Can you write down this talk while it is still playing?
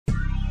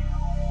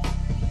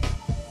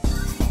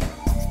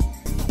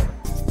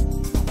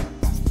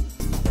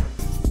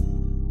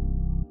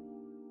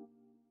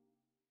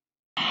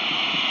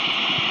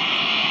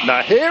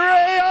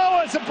Nahiri,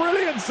 oh, it's a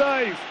brilliant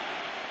save.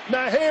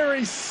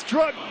 Nahiri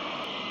struck.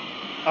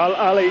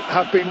 Ahly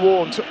have been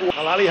warned.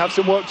 Ahly have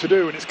some work to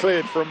do, and it's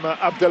cleared from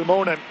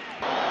Abdelmonem.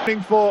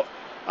 For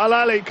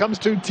Ahly comes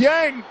to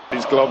Dieng.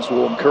 His gloves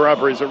warm.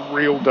 Karabra is a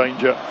real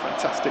danger.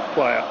 Fantastic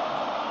player.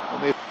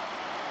 And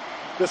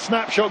the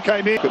snapshot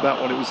came in. Look at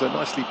that one. It was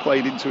nicely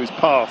played into his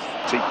path.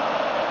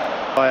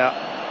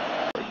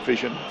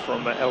 Vision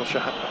from El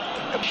Shahad.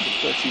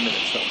 30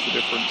 minutes, that was the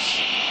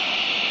difference.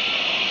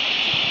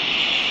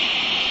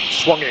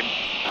 Swung in.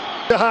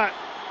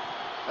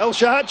 El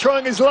Shahad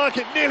trying his luck,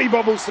 it nearly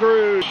bobbles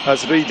through.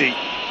 Azridi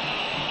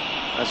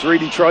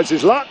tries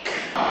his luck.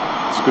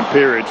 It's a good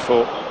period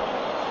for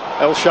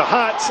El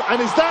Shahad,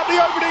 and is that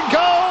the opening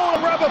goal?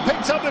 Rubber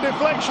picked up the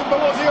deflection, but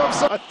was he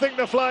offside? I think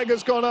the flag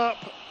has gone up.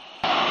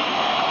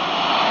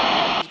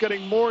 It's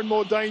getting more and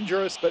more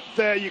dangerous, but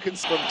there you can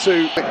see them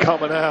two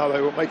coming out.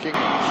 They were making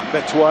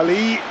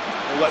Metouali.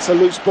 Well, that's a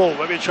loose ball,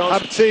 maybe a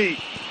chance. Abti.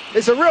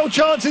 It's a real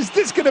chance. Is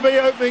this going to be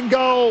opening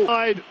goal?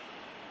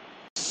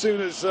 As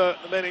soon as the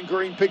men in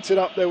green picked it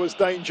up, there was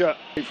danger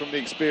from the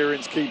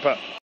experienced keeper.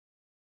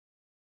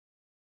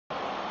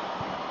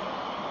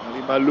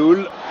 Ali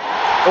Maloul.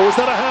 Or was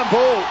that a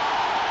handball?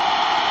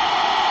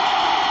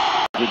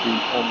 Would be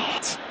on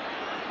it.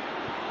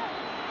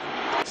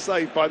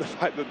 Saved by the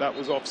fact that that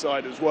was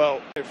offside as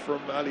well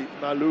from Ali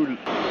Maloul.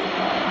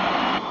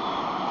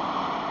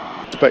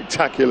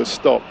 Spectacular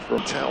stop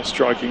from Tao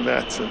striking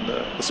that, and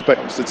the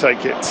Spectacles to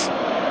take it.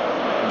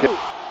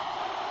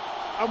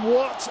 And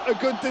what a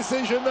good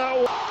decision that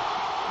was.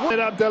 What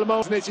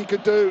Abdelmonem he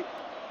could do.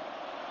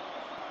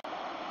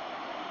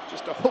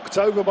 Just hooked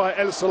over by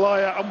El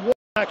Salaya, and what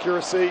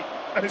accuracy,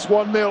 and it's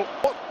 1-0.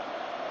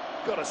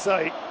 Gotta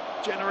say,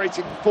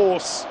 generating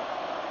force.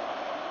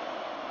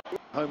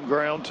 Home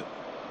ground.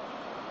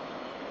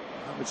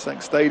 Mohammed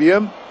Sank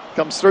Stadium.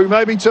 Comes through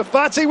maybe to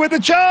Fati with the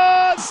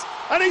chance,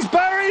 and he's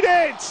buried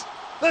it.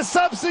 The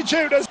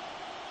substitute has.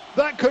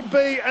 That could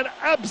be an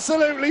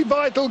absolutely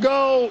vital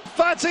goal.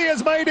 Fati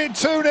has made it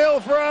 2-0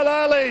 for Al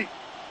Ahly.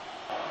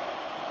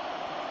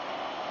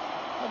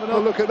 Have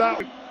another look at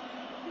that.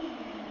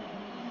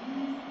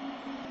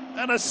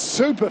 And a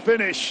super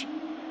finish.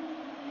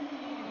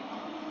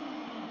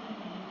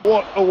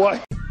 What a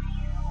way.